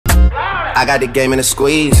I got the game in a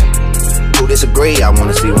squeeze. Who disagree? I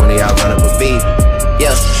wanna see one of y'all run up a beat.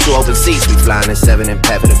 Yeah, 2 open seats, we flying in 7 and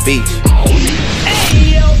pat for the beach.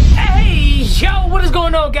 Hey yo, what is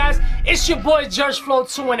going on, guys? It's your boy Judge Flow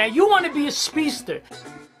 2, and now you want to be a speedster.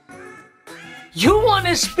 You want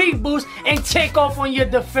to speed boost and take off on your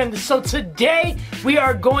defender. So today we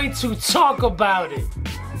are going to talk about it.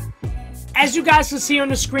 As you guys can see on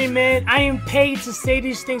the screen, man, I am paid to say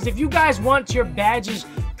these things. If you guys want your badges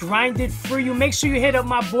grinded for you, make sure you hit up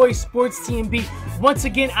my boy Sports TMB. Once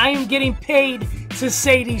again, I am getting paid to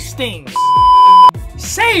say these things.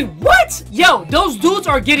 Say what? Yo, those dudes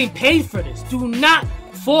are getting paid for this. Do not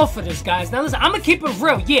fall for this, guys. Now listen, I'm gonna keep it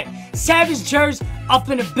real. Yeah, Savage Jers up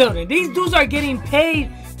in the building. These dudes are getting paid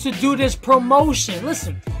to do this promotion.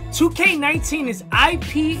 Listen, 2K19 is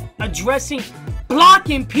IP addressing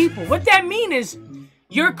blocking people. What that means is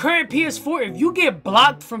your current PS4, if you get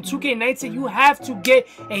blocked from 2K19, you have to get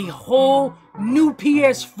a whole new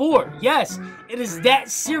PS4. Yes, it is that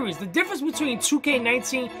serious. The difference between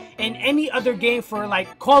 2K19 and any other game, for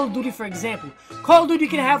like Call of Duty, for example. Call of Duty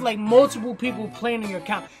can have like multiple people playing on your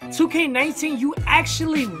account. 2K19, you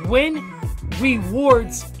actually win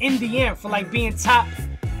rewards in the end for like being top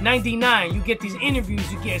 99. You get these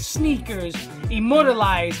interviews, you get sneakers,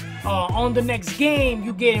 immortalized on the next game,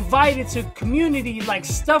 you get invited to community, like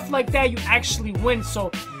stuff like that. You actually win. So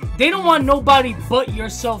they don't want nobody but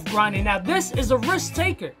yourself grinding. Now this is a risk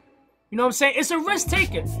taker. You know what I'm saying? It's a risk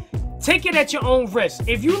taker. Take it at your own risk.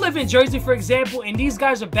 If you live in Jersey, for example, and these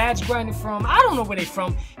guys are badge grinding from, I don't know where they're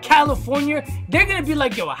from, California, they're gonna be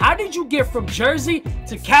like, yo, how did you get from Jersey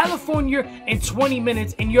to California in 20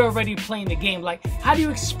 minutes and you're already playing the game? Like, how do you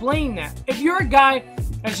explain that? If you're a guy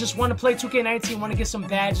that just want to play 2K19, want to get some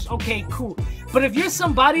badges, okay, cool. But if you're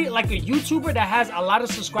somebody like a YouTuber that has a lot of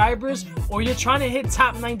subscribers, or you're trying to hit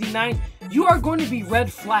top 99, you are going to be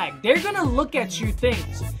red flagged. They're gonna look at your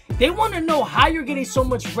things. They want to know how you're getting so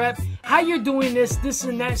much rep, how you're doing this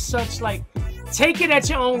and that such. Like, take it at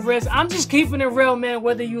your own risk. I'm just keeping it real, man,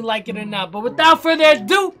 whether you like it or not. But without further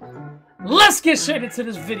ado, let's get straight into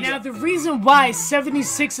this video. Now, the reason why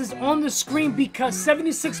 76 is on the screen, because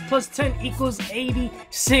 76 plus 10 equals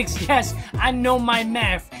 86. Yes, I know my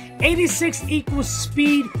math. 86 equals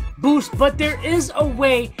speed boost, but there is a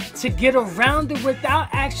way to get around it without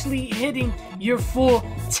actually hitting your full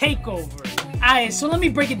takeover. Alright, so let me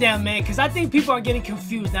break it down, man, because I think people are getting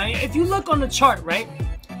confused. Now, if you look on the chart, right,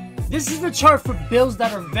 this is the chart for builds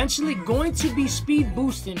that are eventually going to be speed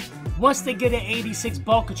boosting once they get an 86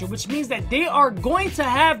 ball control, which means that they are going to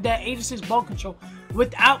have that 86 ball control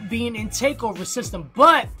without being in takeover system.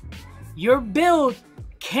 But your build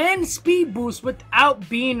can speed boost without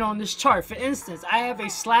being on this chart. For instance, I have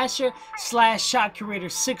a slasher / shot curator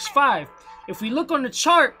 6'5". If we look on the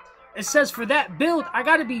chart, it says for that build, I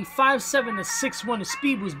gotta be 5'7" to 6'1" to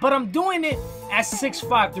speed boost, but I'm doing it at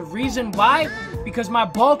 6'5". The reason why? Because my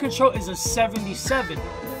ball control is a 77.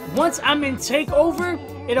 Once I'm in takeover,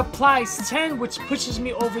 it applies 10, which pushes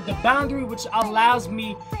me over the boundary, which allows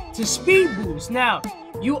me to speed boost. Now,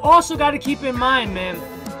 you also gotta keep in mind, man,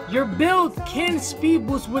 your build can speed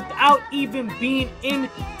boost without even being in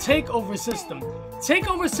takeover system.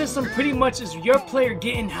 Takeover system pretty much is your player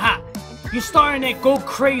getting hot. You're starting to go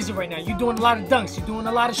crazy right now. You're doing a lot of dunks. You're doing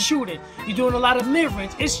a lot of shooting. You're doing a lot of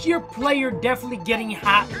mid-range. It's your player definitely getting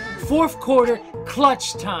hot. Fourth quarter,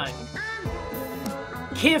 clutch time.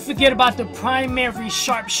 Can't forget about the primary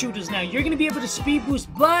sharpshooters. Now, you're going to be able to speed boost,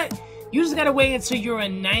 but you just got to wait until you're a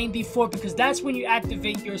 94, because that's when you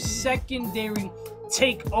activate your secondary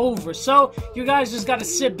takeover. So, you guys just got to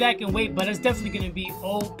sit back and wait, but it's definitely going to be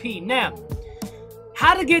OP. Now,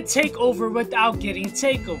 how to get takeover without getting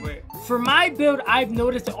takeover. For my build, I've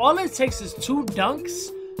noticed that all it takes is 2 dunks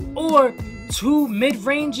or 2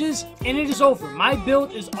 mid-ranges and it is over. My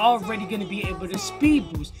build is already going to be able to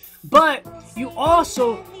speed boost. But you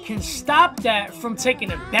also can stop that from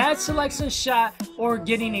taking a bad selection shot or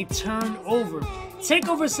getting a turnover.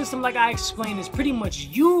 Takeover system, like I explained, is pretty much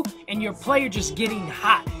you and your player just getting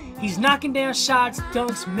hot. He's knocking down shots,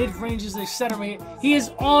 dunks, mid-ranges, etc. He is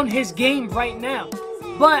on his game right now.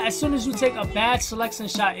 But as soon as you take a bad selection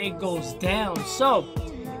shot, it goes down. So,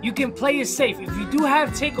 you can play it safe. If you do have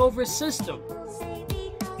takeover system,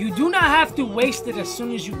 you do not have to waste it as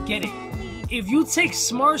soon as you get it. If you take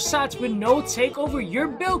smart shots with no takeover, your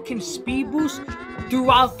build can speed boost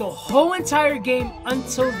throughout the whole entire game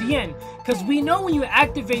until the end. Because we know when you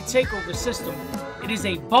activate takeover system, it is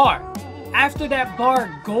a bar. After that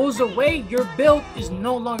bar goes away, your build is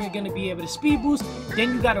no longer going to be able to speed boost.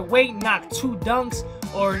 Then you got to wait, knock 2 dunks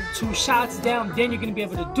or 2 shots down, then you're going to be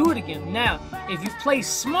able to do it again. Now, if you play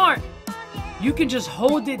smart, you can just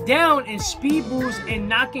hold it down and speed boost and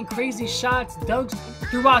knocking crazy shots, dunks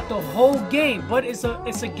throughout the whole game. But it's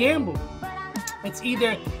a gamble. It's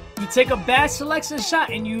either you take a bad selection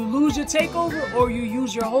shot and you lose your takeover, or you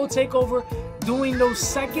use your whole takeover doing those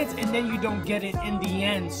seconds and then you don't get it in the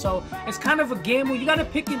end. So it's kind of a gamble. You gotta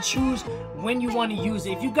pick and choose when you want to use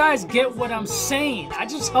it. If you guys get what I'm saying, I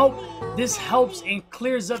just hope this helps and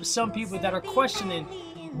clears up some people that are questioning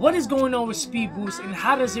what is going on with speed boost and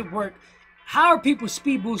how does it work. How are people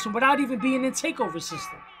speed boosting without even being in takeover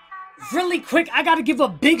system? Really quick, I gotta give a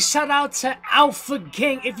big shout out to Alpha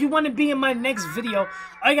Gang. If you want to be in my next video,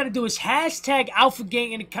 all you gotta do is hashtag Alpha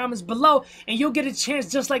Gang in the comments below, and you'll get a chance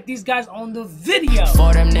just like these guys on the video.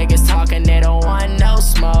 For them niggas talking, they don't want no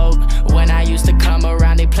smoke. When I used to come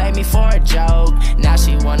around, they play me for a joke. Now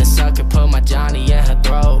she wanna suck and put my Johnny in her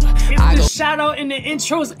throat. If the shout out in the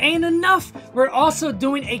intros ain't enough, we're also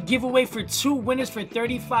doing a giveaway for 2 winners for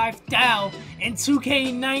 35,000 in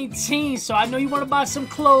 2K19. So I know you want to buy some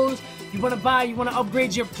clothes, you want to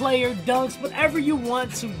upgrade your player, dunks, whatever you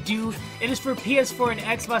want to do. It is for PS4 and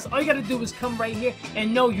Xbox. All you got to do is come right here,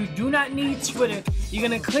 and no, you do not need Twitter. You're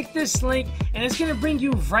going to click this link and it's going to bring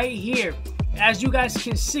you right here. As you guys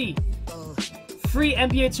can see, free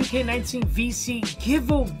NBA 2K19 VC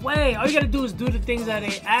giveaway. All you gotta do is do the things that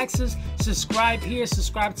it asks us. Subscribe here,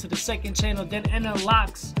 subscribe to the second channel, then it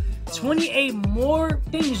unlocks 28 more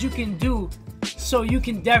things you can do, so you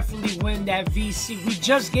can definitely win that VC. We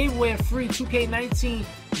just gave away a free 2K19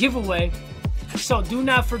 giveaway, so do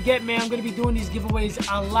not forget, man. I'm gonna be doing these giveaways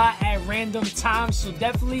a lot at random times, so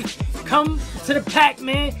definitely come to the pack,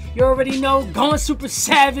 man. You already know, going super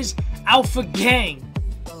savage, Alpha Gang.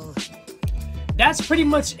 That's pretty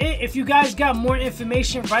much it. If you guys got more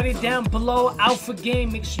information, write it down below. Alpha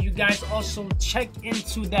Game. Make sure you guys also check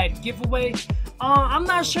into that giveaway. I'm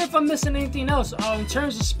not sure if I'm missing anything else. In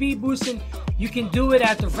terms of speed boosting, you can do it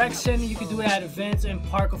at the rec center. You can do it at events and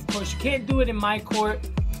park, of course. You can't do it in my court.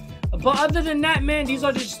 But other than that, man, these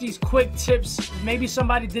are just these quick tips. Maybe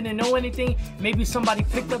somebody didn't know anything. Maybe somebody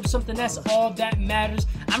picked up something. That's all that matters.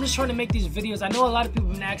 I'm just trying to make these videos. I know a lot of people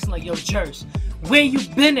have been asking like, yo, Jers, where you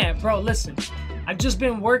been at, bro? Listen, I've just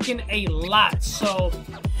been working a lot, so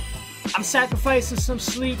I'm sacrificing some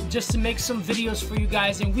sleep just to make some videos for you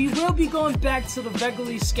guys, and we will be going back to the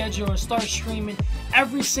regularly schedule and start streaming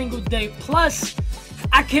every single day. Plus,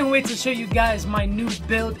 I can't wait to show you guys my new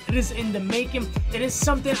build. It is in the making. It is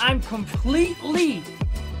something I'm completely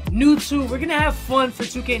new to. We're gonna have fun for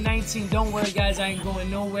 2K19. Don't worry, guys, I ain't going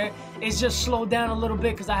nowhere. It's just slowed down a little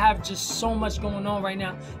bit because I have just so much going on right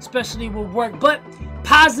now, especially with work. But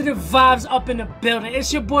positive vibes up in the building.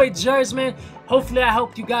 It's your boy Jers, man. Hopefully I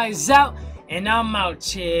helped you guys out, and I'm out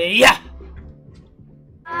here. Yeah.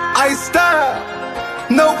 I style,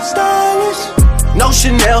 no stylish. No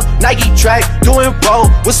Chanel, Nike track, doing roll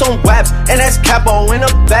with some waps, and that's capo in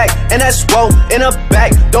the back, and that's roll in the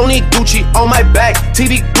back. Don't need Gucci on my back,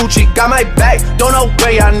 TV Gucci got my back. Don't know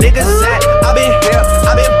where y'all niggas at. I been here.